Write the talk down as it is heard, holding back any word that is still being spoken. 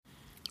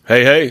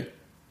Hey, hey,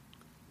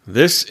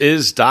 this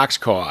is Doc's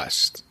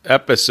Cost,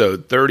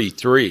 episode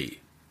 33.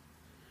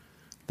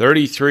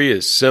 33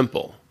 is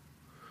simple.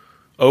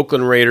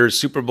 Oakland Raiders,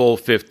 Super Bowl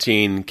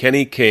 15,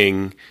 Kenny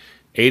King,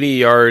 80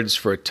 yards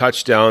for a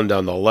touchdown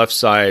down the left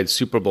side,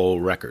 Super Bowl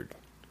record.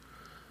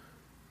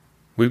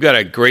 We've got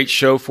a great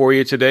show for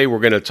you today. We're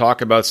going to talk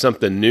about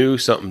something new,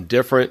 something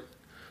different,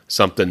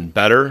 something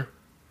better.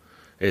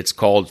 It's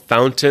called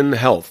Fountain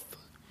Health,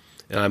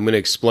 and I'm going to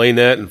explain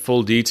that in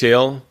full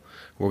detail.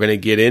 We're going to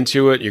get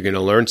into it. You're going to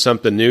learn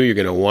something new. You're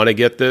going to want to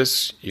get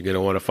this. You're going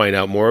to want to find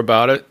out more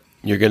about it.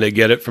 You're going to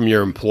get it from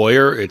your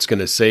employer. It's going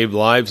to save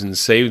lives and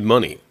save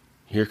money.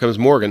 Here comes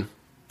Morgan.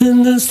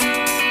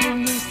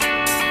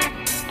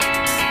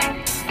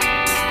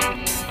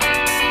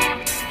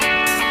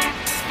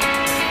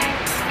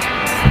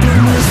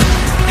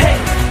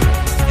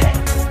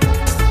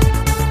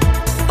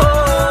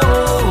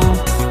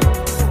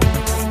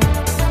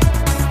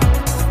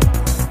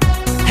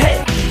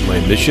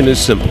 My mission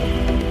is simple.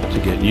 To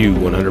get you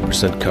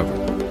 100%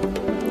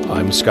 covered.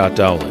 I'm Scott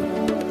Dowling.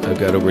 I've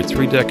got over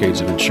 3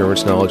 decades of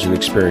insurance knowledge and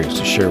experience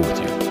to share with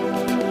you.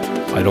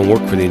 I don't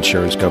work for the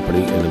insurance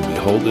company and am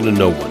beholden to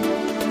no one.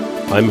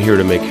 I'm here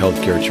to make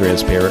healthcare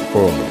transparent for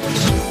all of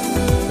us.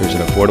 There's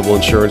an affordable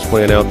insurance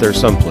plan out there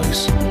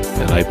someplace,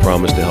 and I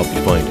promise to help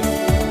you find it.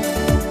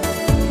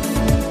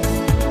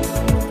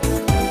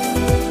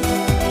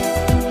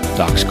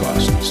 Doc's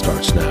Cost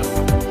starts now.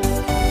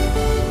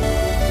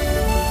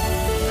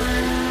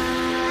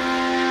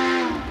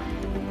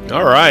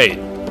 All right,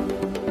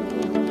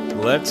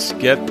 let's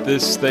get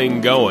this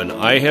thing going.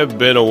 I have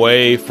been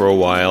away for a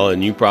while,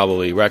 and you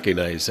probably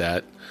recognize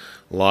that.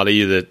 A lot of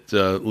you that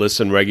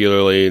listen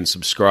regularly and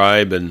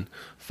subscribe and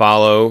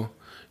follow,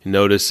 you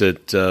notice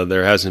that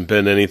there hasn't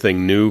been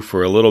anything new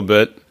for a little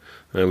bit.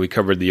 We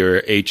covered the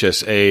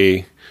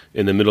HSA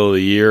in the middle of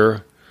the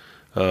year,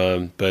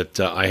 but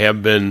I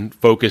have been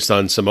focused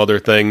on some other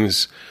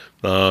things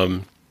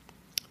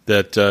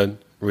that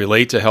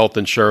relate to health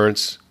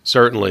insurance,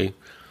 certainly.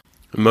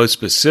 Most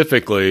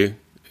specifically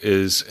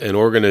is an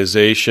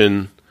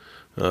organization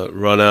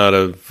run out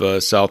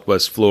of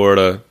Southwest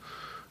Florida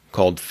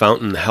called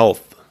Fountain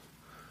Health.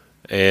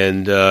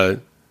 And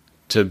to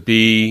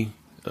be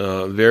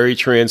very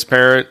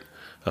transparent,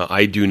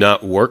 I do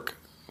not work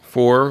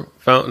for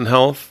Fountain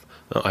Health.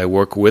 I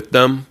work with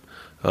them,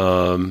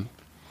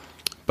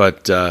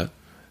 but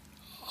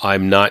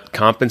I'm not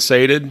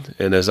compensated.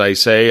 And as I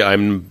say,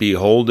 I'm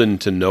beholden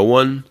to no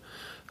one.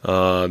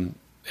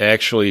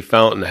 Actually,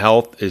 Fountain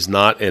Health is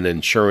not an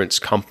insurance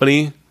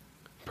company,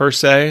 per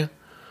se.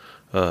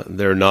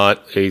 They're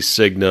not a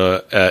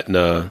Cigna,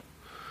 Aetna,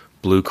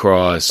 Blue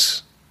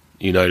Cross,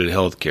 United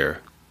Healthcare.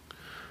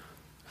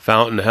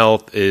 Fountain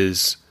Health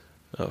is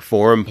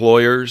for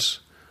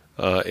employers.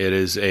 It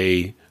is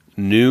a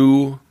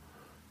new,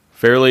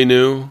 fairly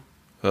new,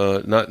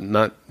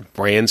 not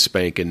brand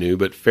spanking new,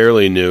 but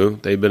fairly new.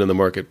 They've been in the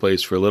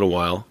marketplace for a little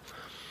while.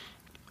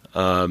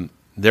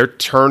 They're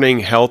turning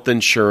health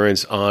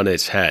insurance on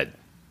its head.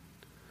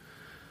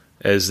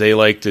 As they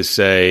like to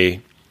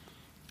say,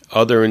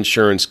 other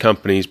insurance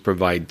companies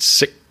provide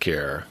sick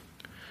care.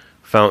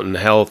 Fountain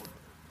Health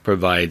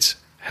provides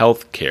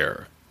health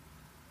care.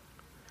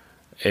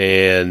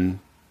 And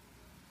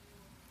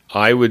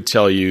I would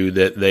tell you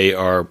that they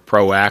are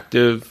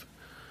proactive,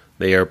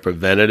 they are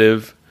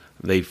preventative,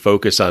 they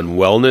focus on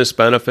wellness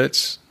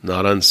benefits,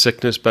 not on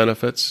sickness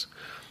benefits.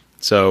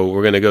 So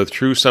we're going to go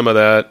through some of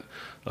that.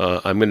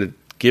 I'm going to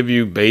give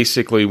you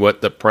basically what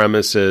the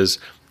premise is.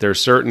 There are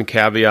certain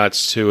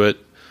caveats to it.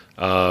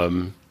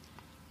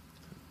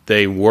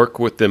 They work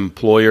with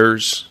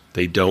employers.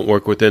 They don't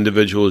work with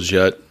individuals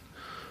yet,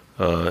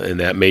 and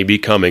that may be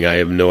coming. I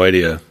have no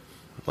idea.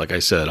 Like I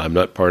said, I'm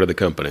not part of the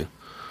company.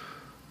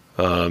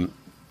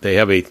 They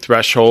have a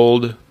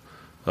threshold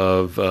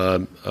of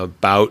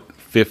about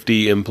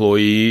 50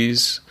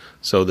 employees.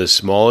 So the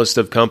smallest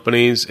of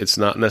companies, it's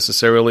not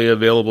necessarily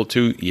available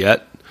to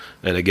yet.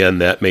 And again,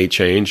 that may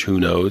change. Who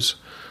knows?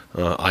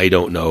 I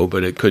don't know,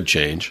 but it could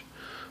change.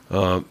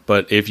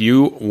 But if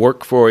you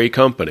work for a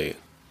company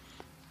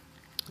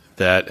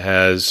that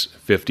has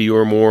 50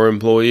 or more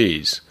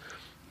employees,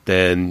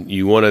 then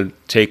you want to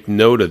take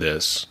note of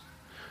this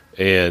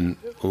and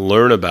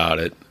learn about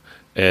it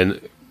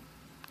and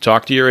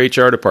talk to your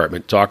HR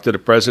department, talk to the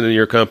president of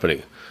your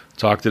company,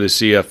 talk to the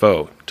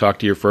CFO, talk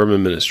to your firm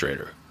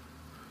administrator.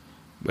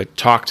 But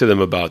talk to them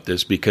about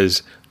this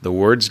because the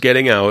word's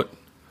getting out.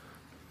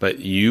 But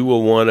you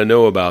will want to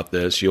know about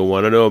this. You'll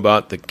want to know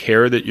about the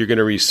care that you're going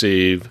to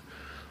receive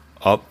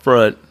up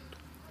front,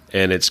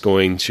 and it's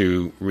going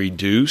to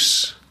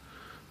reduce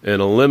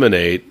and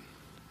eliminate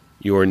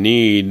your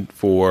need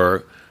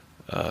for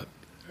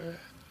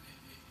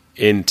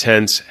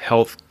intense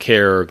health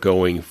care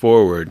going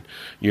forward.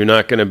 You're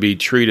not going to be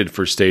treated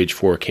for stage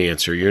 4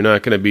 cancer. You're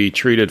not going to be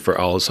treated for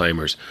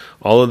Alzheimer's.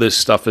 All of this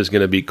stuff is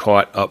going to be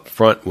caught up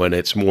front when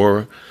it's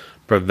more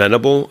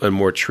preventable and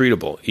more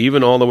treatable,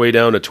 even all the way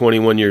down to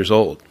 21 years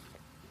old.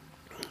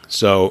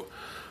 So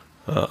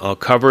I'll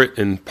cover it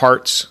in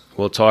parts.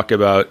 We'll talk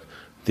about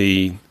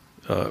the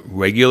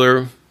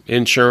regular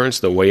insurance,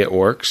 the way it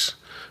works,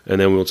 and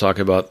then we'll talk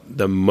about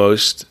the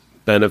most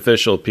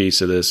beneficial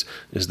piece of this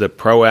is the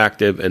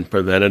proactive and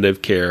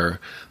preventative care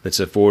that's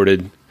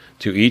afforded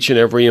to each and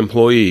every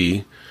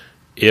employee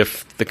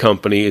if the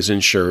company is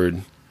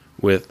insured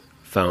with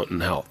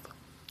Fountain Health.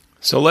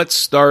 So let's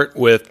start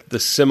with the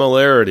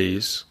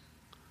similarities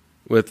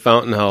with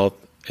Fountain Health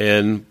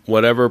and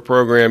whatever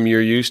program you're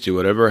used to,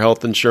 whatever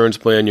health insurance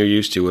plan you're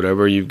used to,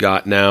 whatever you've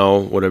got now,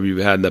 whatever you've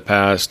had in the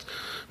past,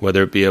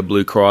 whether it be a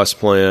Blue Cross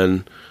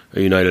plan,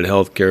 a United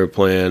Healthcare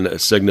plan, a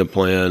Cigna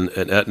plan,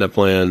 an Aetna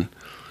plan.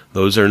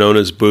 Those are known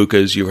as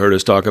BUCAs. You've heard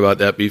us talk about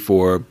that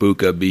before.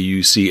 BUCA,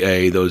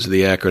 B-U-C-A. Those are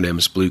the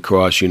acronyms: Blue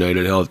Cross,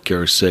 United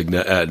Healthcare,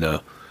 Cigna,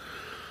 Aetna.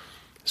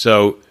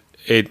 So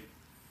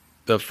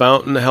the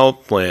Fountain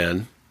Health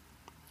plan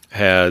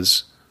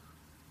has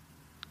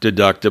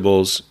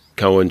deductibles,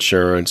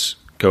 coinsurance,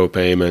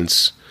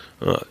 copayments,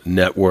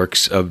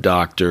 networks of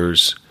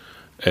doctors,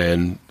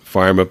 and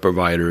pharma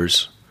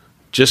providers,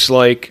 just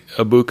like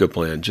a BUCA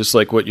plan, just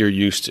like what you're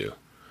used to.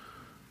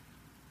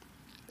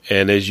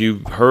 And as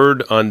you've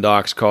heard on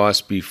Docs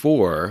Costs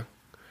before,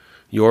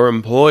 your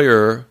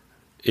employer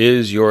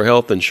is your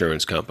health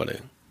insurance company,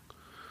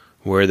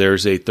 where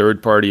there's a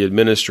third-party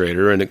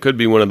administrator, and it could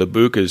be one of the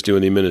BUCAs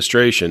doing the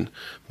administration,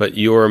 but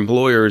your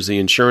employer is the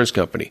insurance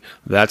company.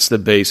 That's the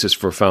basis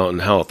for Fountain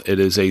Health. It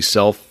is a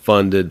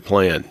self-funded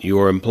plan.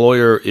 Your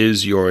employer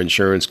is your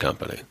insurance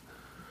company.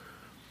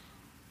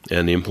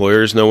 And the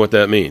employers know what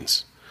that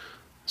means.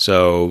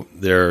 So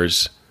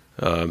there's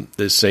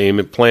the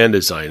same plan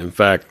design. In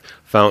fact,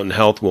 Fountain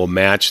Health will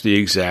match the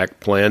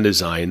exact plan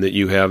design that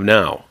you have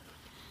now.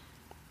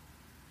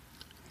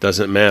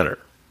 Doesn't matter.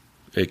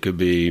 It could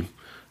be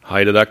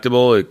high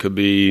deductible, it could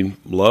be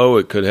low,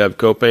 it could have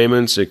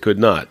copayments, it could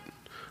not.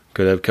 It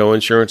could have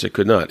coinsurance, it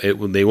could not.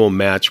 They will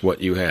match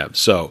what you have.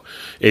 So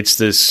it's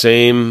the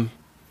same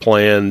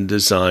plan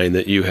design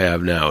that you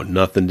have now.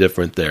 Nothing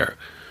different there.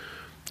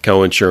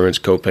 Coinsurance,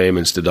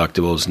 copayments,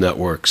 deductibles,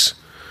 networks,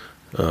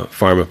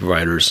 pharma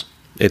providers.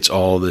 It's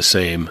all the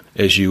same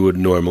as you would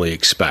normally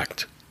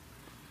expect.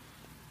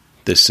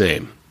 The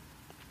same.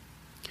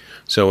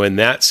 So in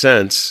that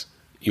sense,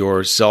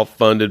 your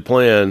self-funded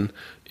plan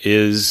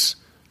is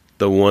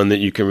the one that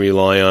you can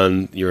rely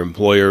on. Your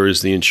employer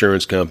is the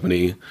insurance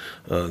company.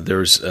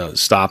 There's a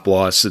stop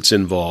loss that's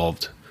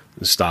involved,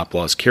 the stop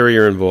loss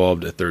carrier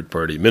involved, a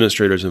third-party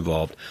administrator is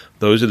involved.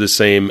 Those are the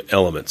same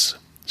elements.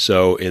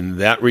 So in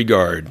that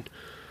regard,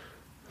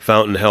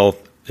 Fountain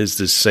Health is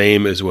the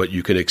same as what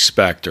you can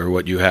expect or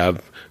what you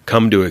have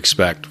come to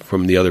expect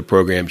from the other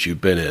programs you've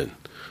been in,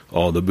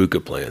 all the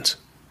BUCA plans.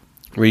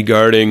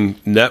 Regarding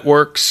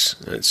networks,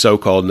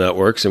 so-called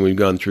networks, and we've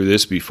gone through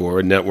this before,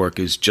 a network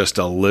is just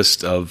a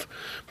list of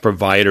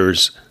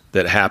providers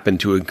that happen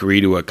to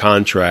agree to a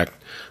contract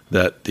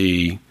that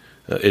the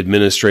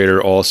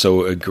administrator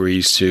also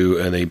agrees to,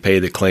 and they pay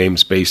the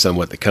claims based on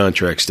what the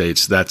contract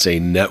states. That's a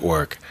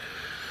network.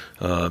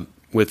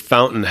 With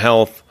Fountain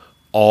Health,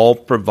 all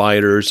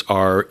providers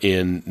are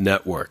in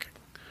network.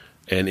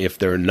 And if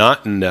they're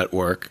not in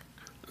network,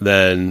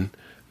 then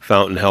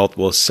Fountain Health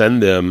will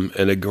send them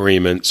an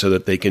agreement so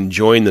that they can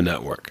join the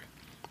network.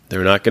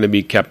 They're not going to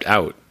be kept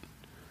out.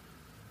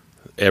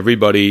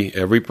 Everybody,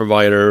 every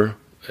provider,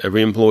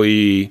 every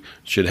employee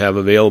should have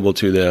available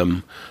to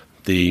them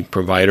the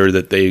provider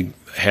that they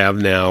have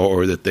now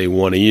or that they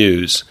want to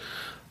use.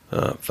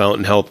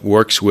 Fountain Health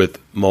works with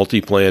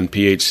MultiPlan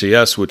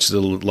PHCS, which is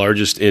the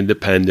largest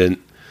independent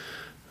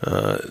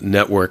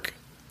network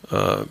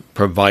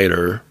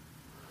provider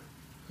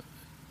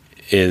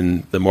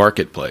in the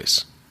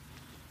marketplace.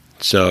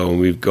 So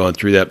we've gone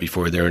through that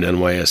before. They're an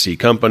NYSE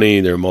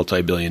company. They're a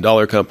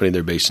multi-billion-dollar company.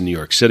 They're based in New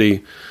York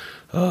City.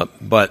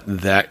 But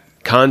that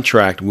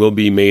contract will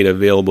be made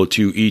available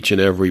to each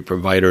and every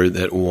provider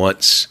that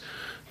wants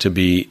to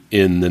be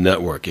in the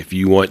network. If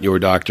you want your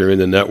doctor in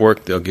the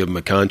network, they'll give them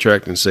a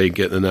contract and say,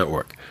 get in the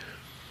network.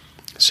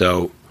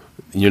 So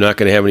you're not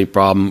going to have any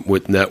problem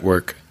with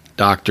network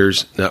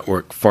doctors,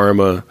 network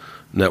pharma,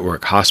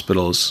 network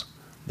hospitals.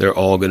 They're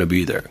all going to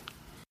be there.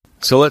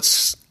 So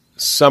let's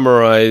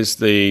summarize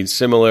the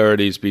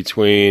similarities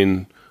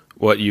between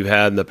what you've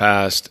had in the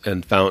past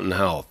and Fountain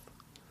Health.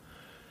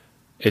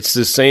 It's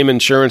the same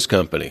insurance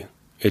company.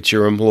 It's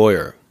your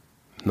employer.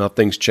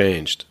 Nothing's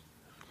changed.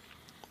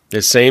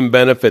 The same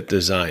benefit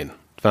design.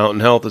 Fountain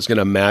Health is going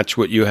to match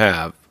what you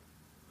have.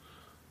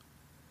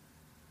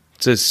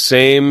 It's the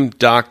same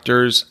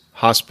doctors,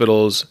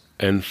 hospitals,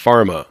 and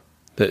pharma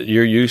that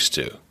you're used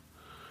to.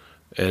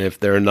 And if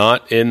they're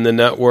not in the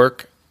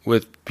network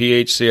with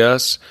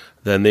PHCS,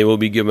 then they will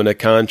be given a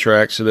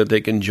contract so that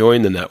they can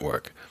join the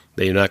network.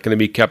 They're not going to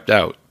be kept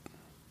out.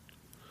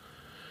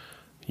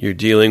 You're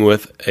dealing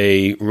with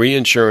a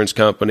reinsurance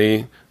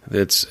company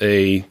that's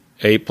a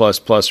A++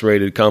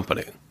 rated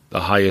company,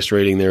 the highest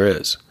rating there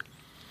is.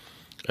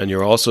 And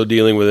you're also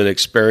dealing with an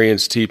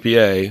experienced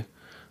TPA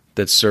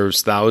that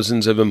serves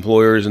thousands of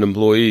employers and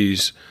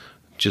employees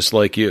just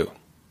like you.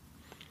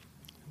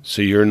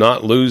 So you're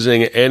not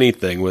losing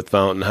anything with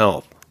Fountain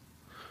Health.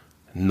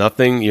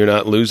 Nothing, you're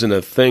not losing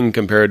a thing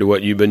compared to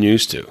what you've been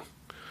used to.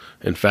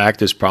 In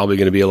fact, it's probably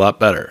going to be a lot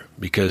better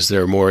because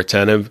they're more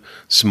attentive,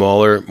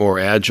 smaller, more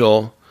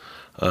agile,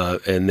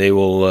 and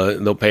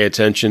they'll pay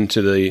attention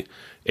to the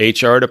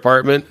HR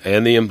department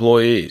and the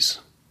employees.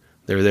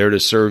 They're there to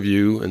serve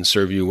you and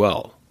serve you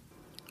well.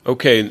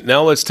 Okay,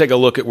 now let's take a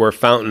look at where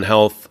Fountain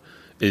Health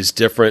is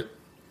different,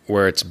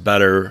 where it's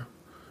better,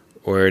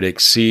 where it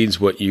exceeds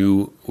what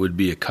you would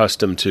be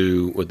accustomed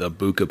to with a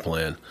BUCA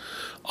plan.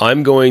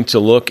 I'm going to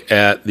look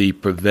at the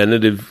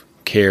preventative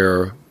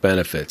care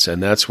benefits,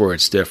 and that's where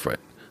it's different.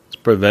 It's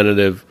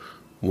preventative,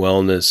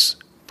 wellness,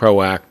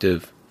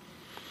 proactive.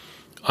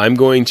 I'm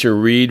going to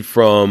read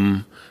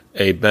from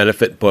a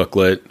benefit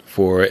booklet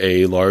for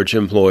a large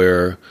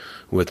employer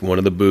with one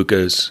of the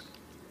BUCAs,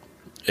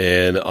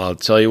 and I'll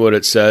tell you what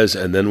it says,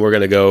 and then we're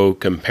going to go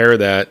compare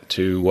that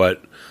to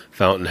what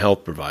Fountain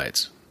Health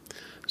provides.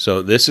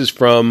 So this is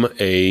from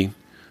an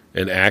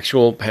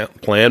actual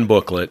plan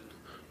booklet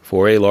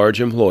for a large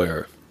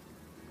employer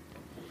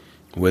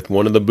with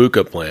one of the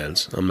BUCA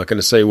plans. I'm not going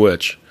to say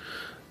which,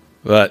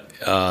 but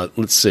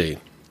let's see.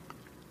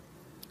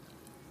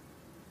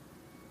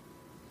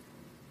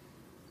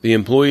 The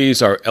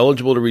employees are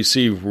eligible to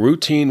receive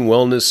routine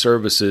wellness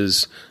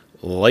services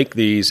like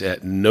these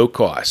at no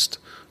cost.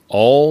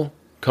 All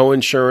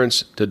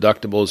coinsurance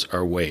deductibles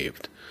are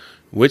waived.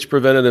 Which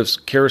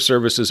preventative care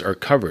services are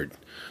covered?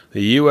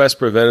 The U.S.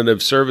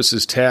 Preventative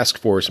Services Task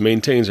Force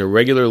maintains a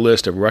regular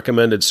list of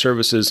recommended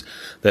services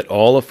that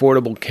all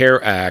Affordable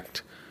Care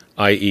Act,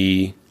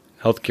 i.e.,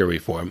 healthcare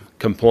reform,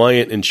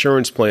 compliant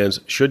insurance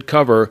plans should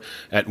cover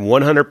at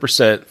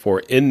 100% for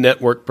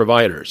in-network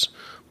providers.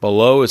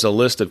 Below is a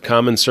list of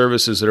common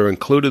services that are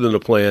included in the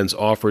plans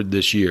offered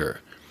this year.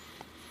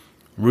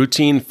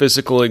 Routine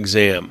physical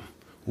exam,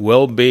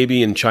 well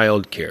baby and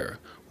child care,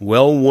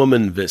 well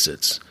woman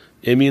visits,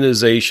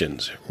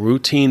 immunizations,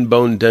 routine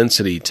bone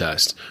density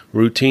test,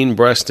 routine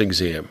breast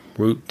exam,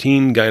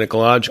 routine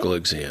gynecological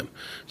exam,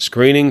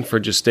 screening for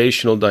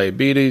gestational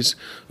diabetes,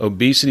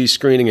 obesity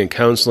screening and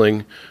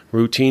counseling,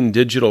 routine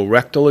digital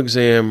rectal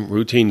exam,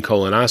 routine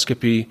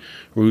colonoscopy,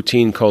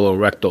 routine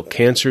colorectal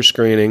cancer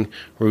screening,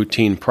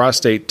 routine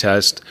prostate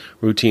test,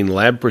 routine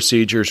lab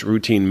procedures,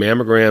 routine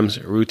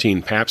mammograms,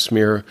 routine pap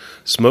smear,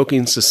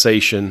 smoking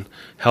cessation,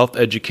 health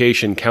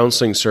education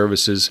counseling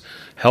services,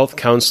 health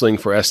counseling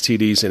for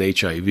STDs and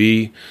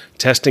HIV,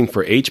 testing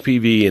for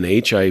HPV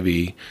and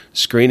HIV,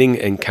 screening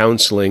and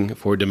counseling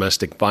for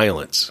domestic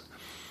violence.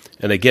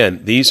 And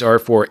again, these are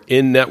for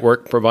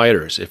in-network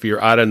providers. If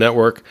you're out of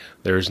network,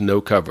 there's no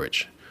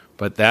coverage.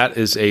 But that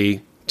is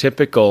a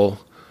typical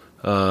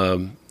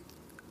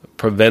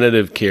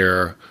preventative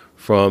care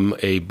from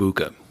a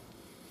BUCA.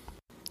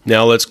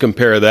 Now let's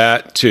compare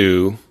that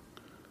to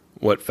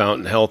what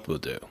Fountain Health will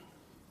do.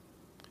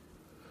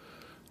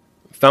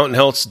 Fountain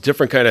Health's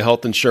different kind of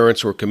health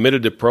insurance. We're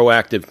committed to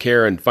proactive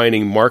care and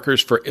finding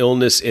markers for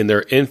illness in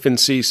their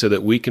infancy so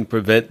that we can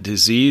prevent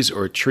disease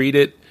or treat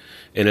it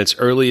in its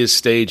earliest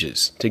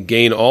stages. To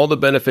gain all the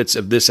benefits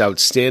of this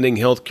outstanding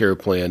healthcare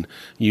plan,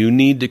 you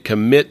need to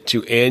commit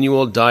to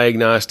annual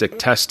diagnostic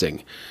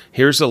testing.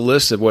 Here's a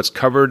list of what's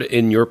covered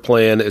in your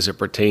plan as it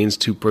pertains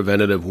to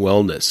preventative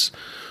wellness.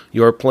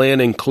 Your plan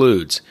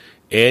includes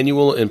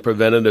annual and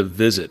preventative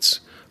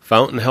visits.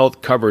 Fountain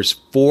Health covers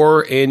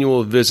 4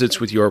 annual visits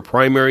with your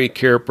primary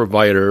care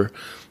provider.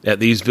 At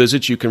these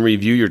visits, you can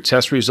review your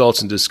test results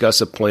and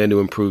discuss a plan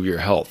to improve your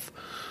health.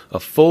 A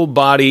full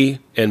body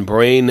and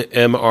brain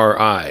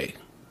MRI.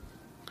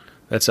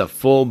 That's a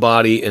full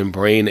body and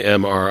brain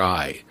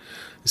MRI.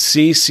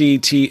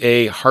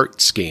 CCTA heart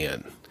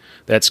scan.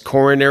 That's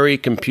coronary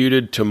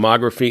computed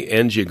tomography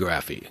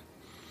angiography.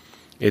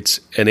 It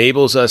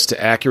enables us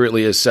to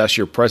accurately assess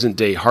your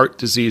present-day heart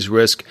disease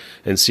risk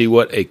and see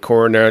what a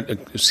coronary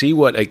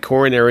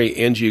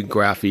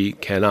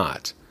angiography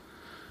cannot.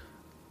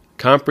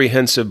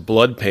 Comprehensive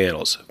blood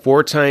panels.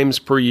 4 times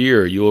per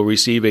year, you will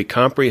receive a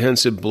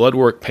comprehensive blood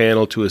work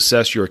panel to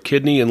assess your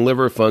kidney and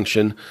liver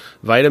function,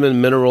 vitamin,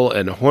 mineral,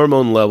 and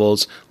hormone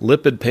levels,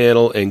 lipid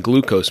panel, and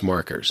glucose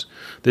markers.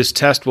 This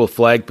test will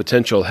flag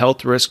potential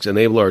health risks,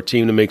 enable our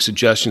team to make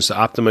suggestions to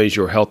optimize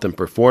your health and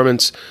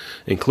performance,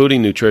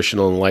 including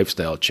nutritional and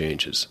lifestyle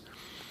changes.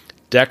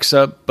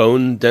 DEXA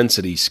bone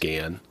density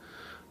scan.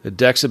 The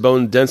DEXA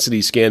bone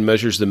density scan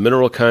measures the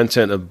mineral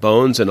content of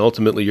bones and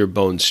ultimately your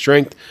bone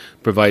strength,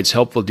 provides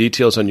helpful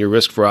details on your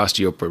risk for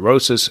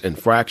osteoporosis and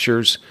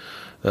fractures.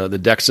 The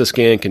DEXA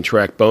scan can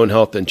track bone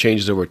health and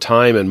changes over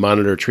time and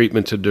monitor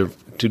treatment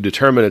to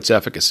determine its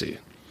efficacy.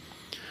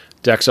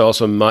 DEXA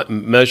also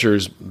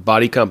measures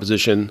body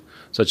composition,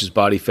 such as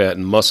body fat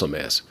and muscle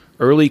mass.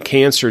 Early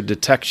cancer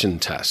detection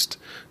test.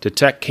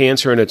 Detect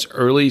cancer in its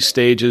early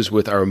stages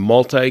with our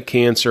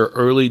multi-cancer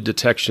early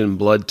detection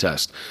blood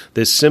test.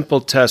 This simple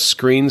test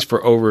screens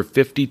for over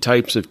 50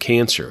 types of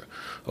cancer,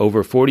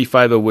 over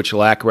 45 of which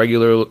lack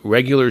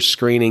regular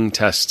screening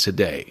tests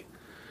today.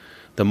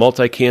 The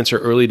multi-cancer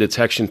early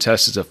detection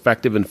test is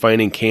effective in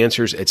finding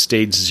cancers at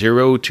stage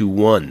 0 to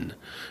 1,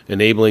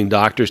 enabling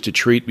doctors to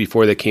treat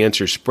before the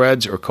cancer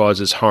spreads or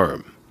causes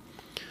harm.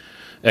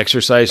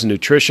 Exercise and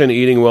nutrition,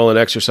 eating well and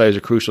exercise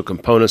are crucial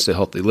components to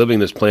healthy living.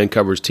 This plan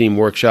covers team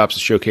workshops to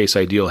showcase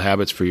ideal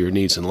habits for your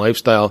needs and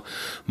lifestyle.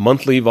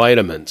 Monthly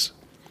vitamins.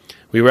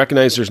 We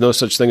recognize there's no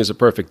such thing as a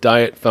perfect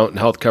diet. Fountain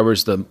Health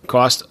covers the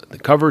cost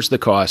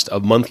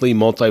of monthly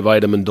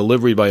multivitamin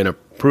delivery by an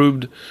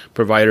approved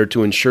provider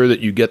to ensure that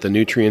you get the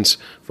nutrients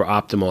for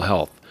optimal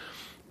health.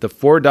 The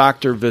 4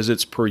 doctor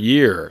visits per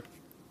year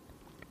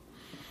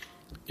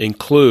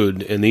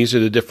include, and these are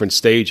the different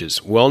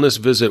stages: Wellness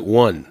Visit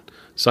 1,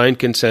 signed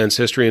consents,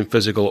 history and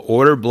physical,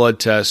 order blood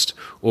test,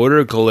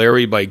 order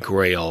Galleri by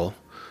Grail,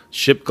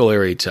 ship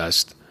Galleri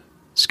test,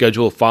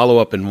 schedule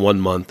follow-up in 1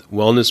 month.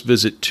 Wellness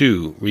Visit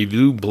 2,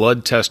 review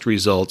blood test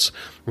results,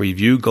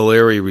 review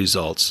Galleri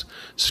results,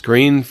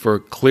 screen for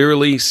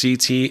clearly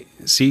CCTA,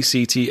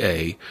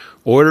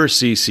 order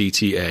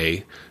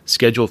CCTA,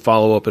 schedule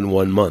follow-up in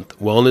 1 month.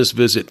 Wellness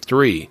Visit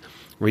 3,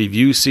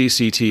 review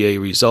CCTA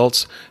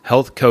results,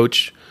 health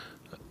coach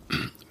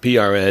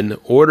PRN,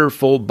 order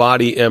full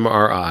body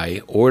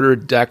MRI, order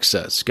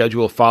DEXA,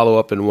 schedule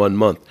follow-up in 1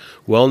 month.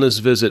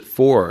 Wellness Visit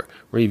 4,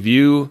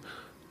 review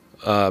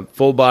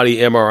full body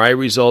MRI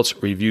results,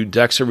 review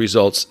DEXA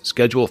results,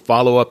 schedule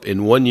follow-up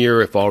in 1 year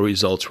if all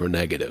results were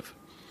negative.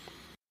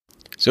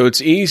 So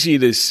it's easy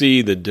to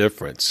see the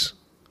difference.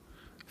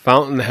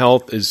 Fountain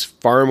Health is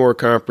far more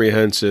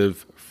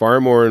comprehensive,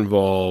 far more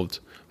involved,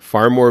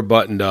 far more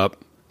buttoned up,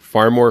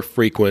 far more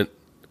frequent.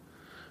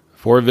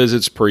 4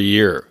 visits per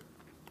year,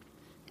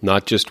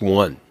 not just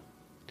 1.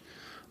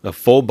 A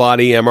full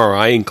body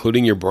MRI,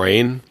 including your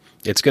brain,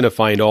 it's going to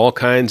find all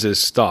kinds of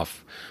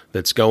stuff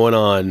that's going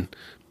on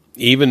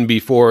even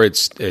before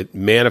it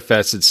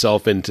manifests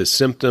itself into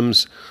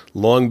symptoms,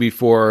 long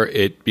before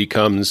it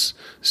becomes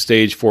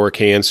stage 4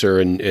 cancer,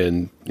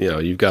 and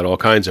you've got all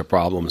kinds of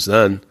problems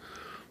then.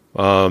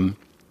 An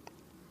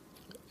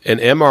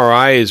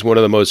MRI is one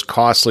of the most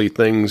costly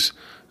things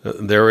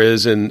there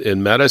is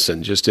in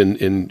medicine, just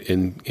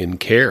in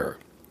care.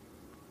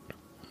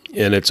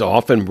 And it's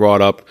often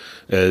brought up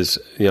as,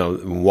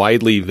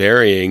 widely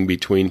varying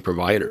between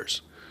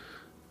providers.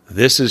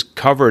 This is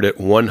covered at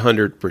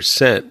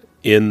 100%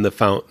 in the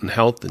Fountain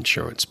Health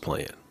insurance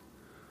plan.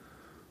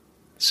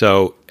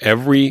 So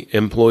every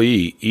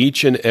employee,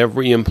 each and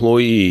every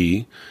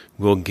employee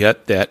will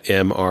get that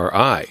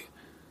MRI.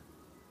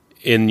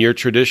 In your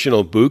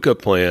traditional BUCA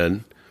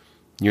plan,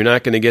 you're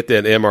not going to get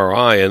that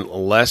MRI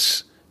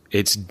unless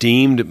it's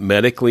deemed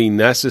medically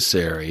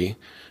necessary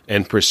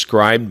and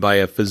prescribed by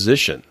a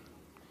physician.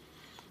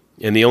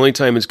 And the only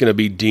time it's going to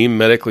be deemed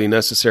medically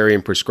necessary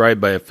and prescribed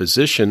by a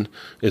physician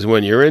is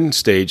when you're in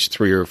stage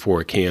 3 or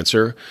 4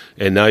 cancer,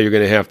 and now you're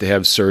going to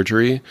have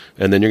surgery,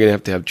 and then you're going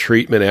to have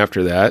treatment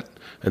after that,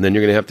 and then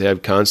you're going to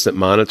have constant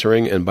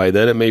monitoring, and by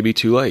then it may be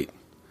too late.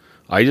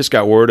 I just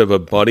got word of a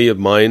buddy of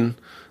mine,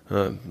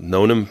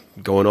 known him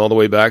going all the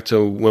way back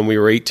to when we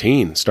were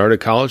 18, started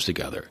college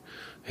together.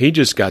 He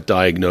just got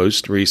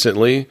diagnosed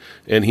recently,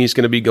 and he's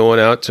going to be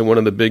going out to one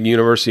of the big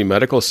university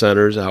medical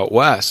centers out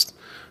west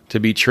to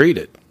be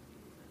treated.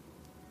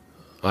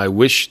 I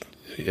wish,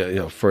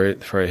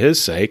 for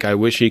his sake, I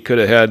wish he could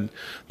have had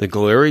the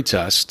Galleri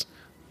test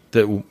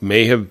that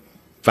may have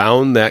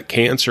found that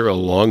cancer a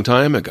long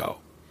time ago.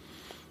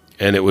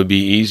 And it would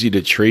be easy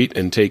to treat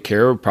and take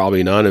care of,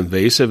 probably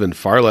non-invasive and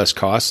far less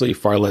costly,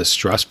 far less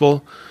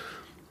stressful.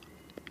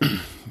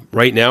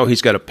 Right now,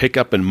 he's got to pick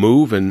up and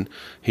move, and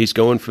he's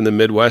going from the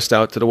Midwest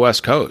out to the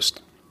West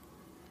Coast.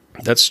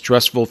 That's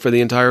stressful for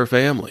the entire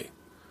family.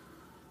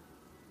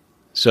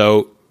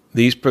 So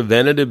these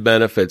preventative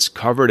benefits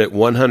covered at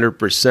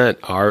 100%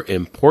 are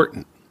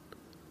important,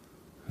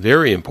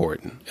 very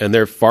important, and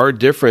they're far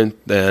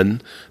different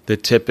than the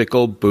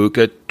typical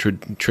BUCA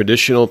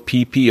traditional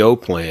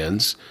PPO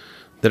plans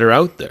that are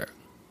out there.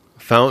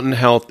 Fountain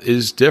Health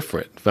is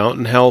different.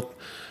 Fountain Health,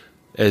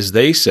 as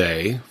they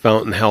say,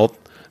 Fountain Health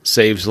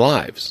saves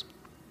lives.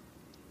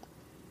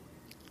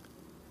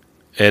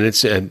 And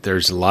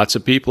there's lots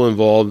of people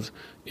involved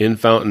in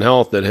Fountain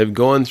Health that have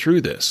gone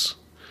through this.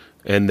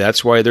 And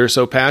that's why they're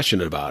so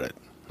passionate about it.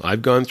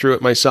 I've gone through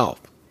it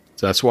myself.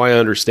 So that's why I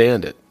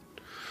understand it.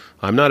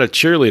 I'm not a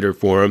cheerleader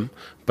for them,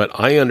 but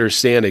I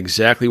understand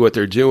exactly what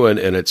they're doing,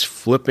 and it's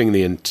flipping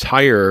the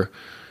entire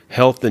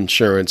health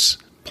insurance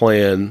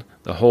plan,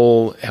 the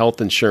whole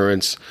health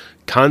insurance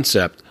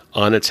concept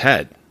on its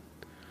head.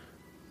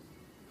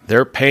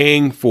 They're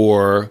paying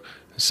for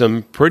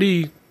some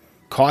pretty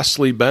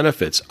costly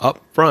benefits up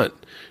front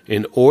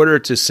in order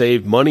to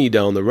save money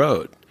down the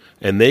road.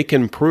 And they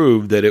can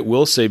prove that it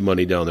will save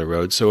money down the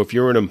road. So if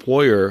you're an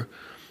employer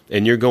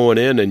and you're going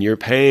in and you're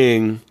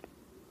paying,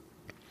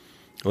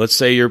 let's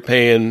say you're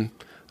paying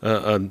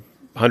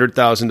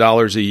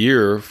 $100,000 a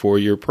year for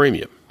your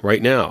premium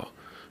right now,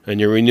 and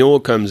your renewal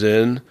comes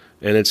in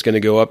and it's going to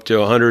go up to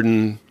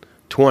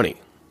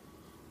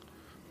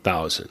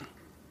 $120,000.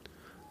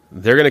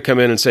 They're going to come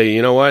in and say,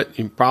 you know what,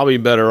 you're probably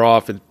better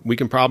off. We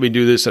can probably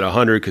do this at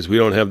 100 because we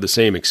don't have the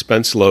same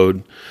expense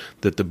load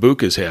that the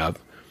BUCAs have.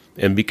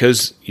 And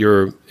because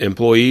your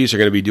employees are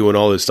going to be doing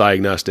all this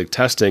diagnostic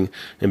testing,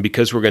 and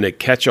because we're going to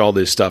catch all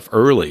this stuff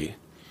early,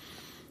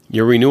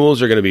 Your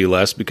renewals are going to be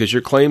less because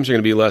your claims are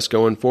going to be less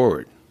going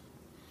forward.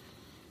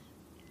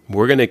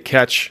 We're going to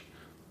catch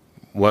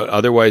what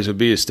otherwise would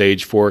be a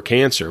stage 4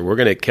 cancer. We're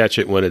going to catch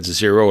it when it's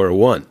 0 or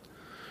 1.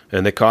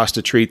 And the cost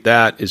to treat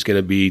that is going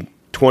to be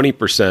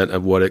 20%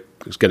 of what it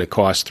is going to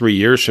cost 3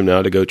 years from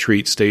now to go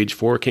treat stage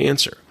 4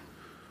 cancer.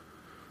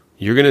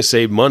 You're going to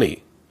save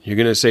money. You're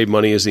going to save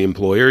money as the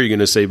employer. You're going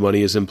to save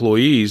money as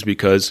employees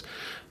because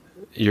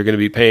you're going to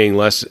be paying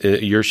less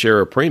your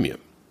share of premium.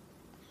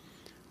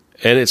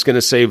 And it's going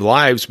to save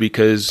lives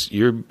because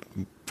you're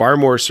far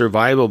more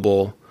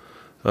survivable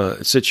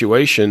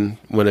situation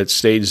when it's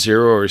stage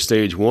 0 or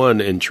stage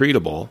 1 and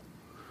treatable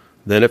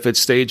than if it's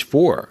stage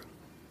 4.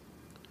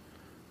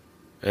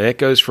 And it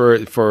goes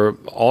for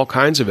all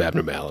kinds of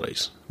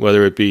abnormalities,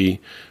 whether it be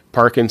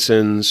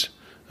Parkinson's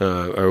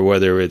or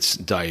whether it's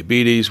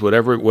diabetes,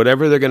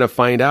 whatever they're going to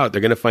find out.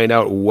 They're going to find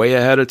out way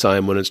ahead of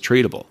time when it's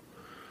treatable.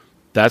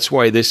 That's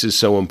why this is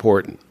so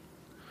important.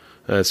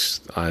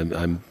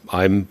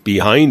 I'm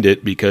behind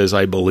it because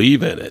I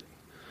believe in it.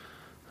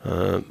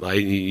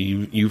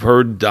 You've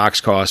heard Doc's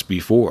Cost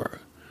before.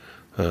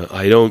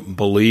 I don't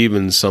believe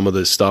in some of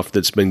the stuff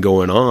that's been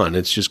going on.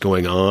 It's just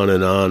going on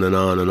and on and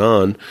on and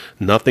on.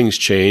 Nothing's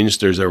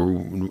changed.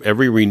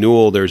 Every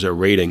renewal there's a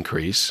rate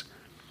increase.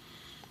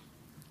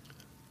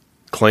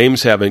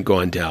 Claims haven't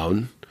gone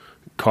down.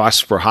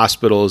 Costs for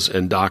hospitals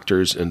and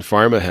doctors and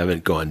pharma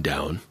haven't gone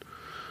down.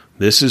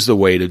 This is the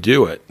way to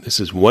do it. This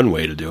is one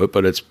way to do it,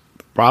 but it's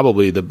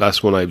probably the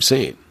best one I've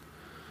seen.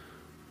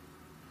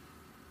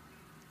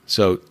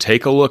 So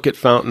take a look at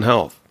Fountain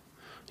Health.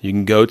 You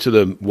can go to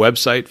the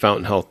website,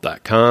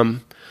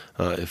 fountainhealth.com.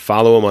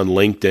 Follow them on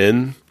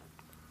LinkedIn.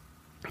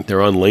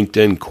 They're on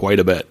LinkedIn quite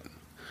a bit.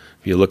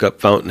 If you look up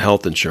Fountain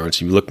Health Insurance,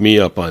 if you look me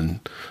up on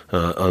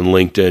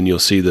LinkedIn, you'll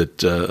see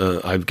that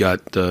I've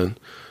got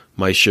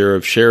my share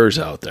of shares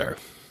out there.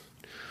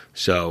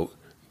 So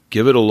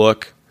give it a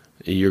look.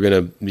 You're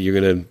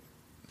gonna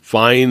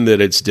find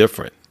that it's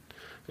different.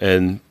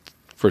 And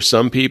for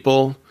some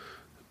people,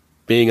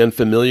 being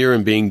unfamiliar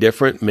and being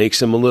different makes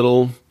them a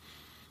little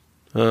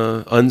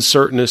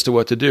uncertain as to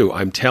what to do.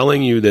 I'm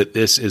telling you that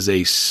this is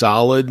a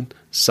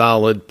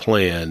solid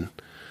plan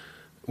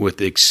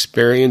with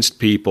experienced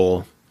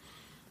people.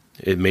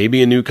 It may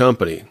be a new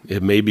company.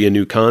 It may be a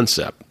new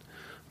concept.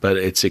 But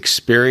it's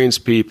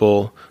experienced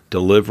people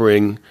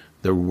delivering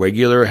the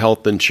regular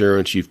health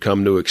insurance you've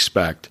come to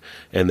expect.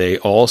 And they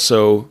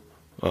also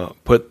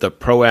put the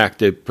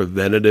proactive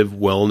preventative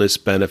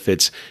wellness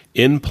benefits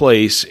in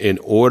place in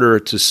order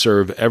to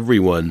serve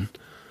everyone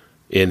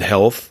in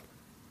health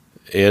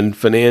and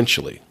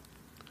financially.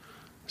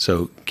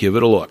 So give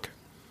it a look.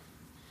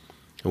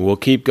 And we'll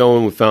keep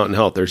going with Fountain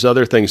Health. There's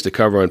other things to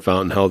cover on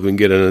Fountain Health. We can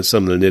get into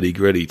some of the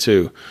nitty-gritty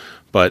too.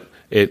 But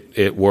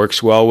it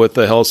works well with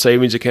the health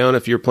savings account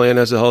if your plan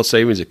has a health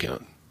savings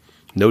account.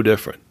 No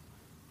different.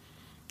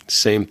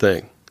 Same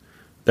thing.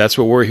 That's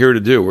what we're here to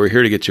do. We're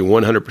here to get you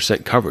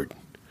 100% covered.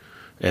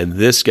 And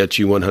this gets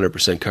you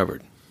 100%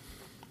 covered.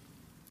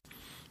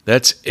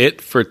 That's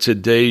it for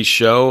today's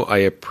show. I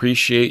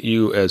appreciate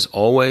you as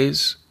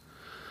always.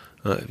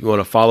 If you want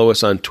to follow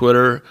us on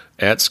Twitter,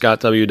 at Scott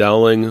W.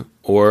 Dowling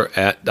or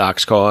at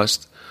Doc's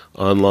Cost,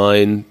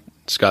 online,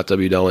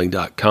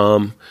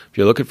 scottwdowling.com. If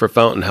you're looking for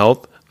Fountain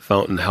Health,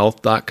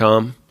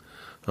 fountainhealth.com.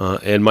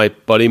 And my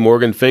buddy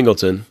Morgan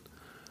Fingleton,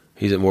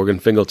 he's at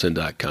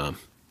morganfingleton.com.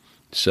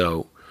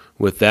 So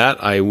with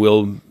that, I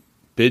will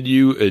bid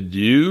you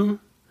adieu.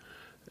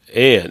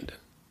 And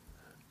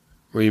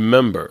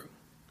remember,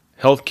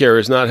 healthcare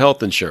is not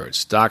health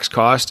insurance. Doc's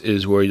Cost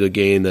is where you'll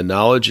gain the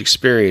knowledge,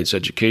 experience,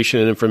 education,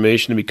 and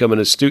information to become an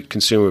astute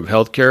consumer of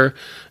healthcare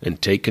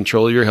and take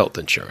control of your health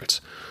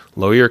insurance.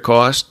 Lower your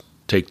cost,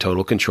 take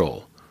total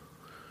control.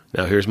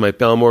 Now here's my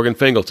pal Morgan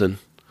Fingleton.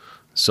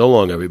 So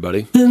long,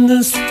 everybody.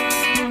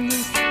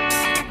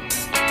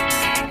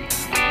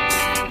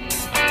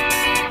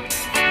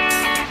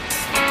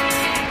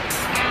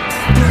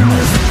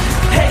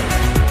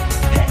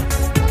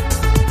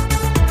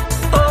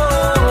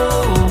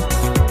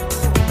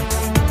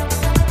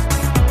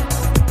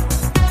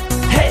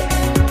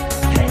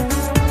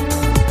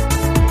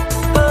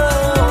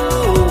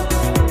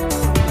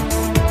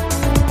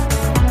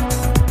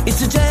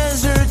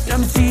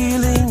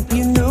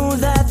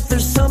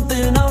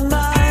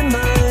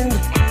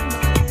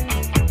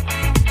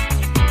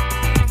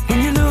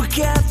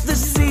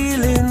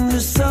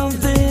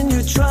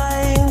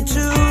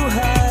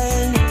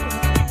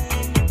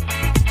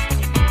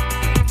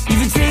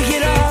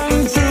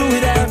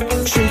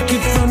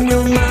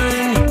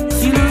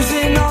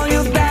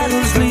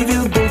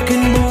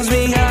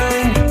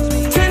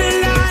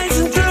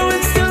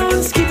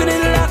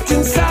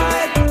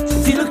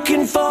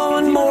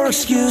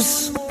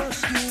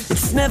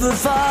 It's never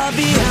far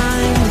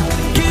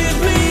behind.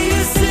 Give me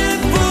a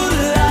simple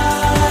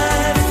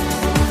life.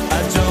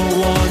 I don't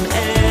want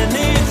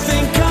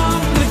anything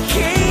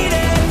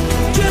complicated.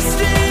 Just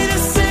need a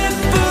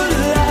simple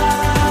life.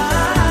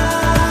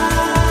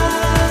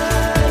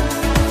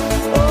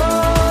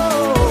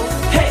 Oh,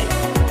 hey.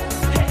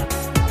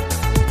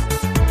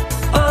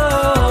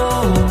 Oh.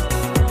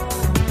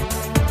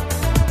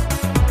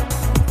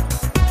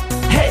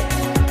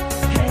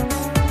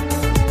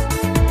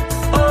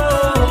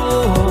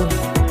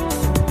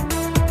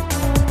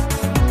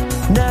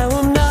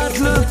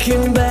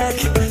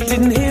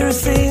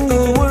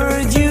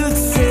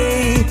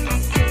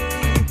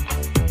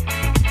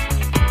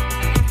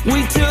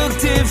 We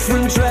took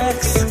different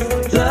tracks.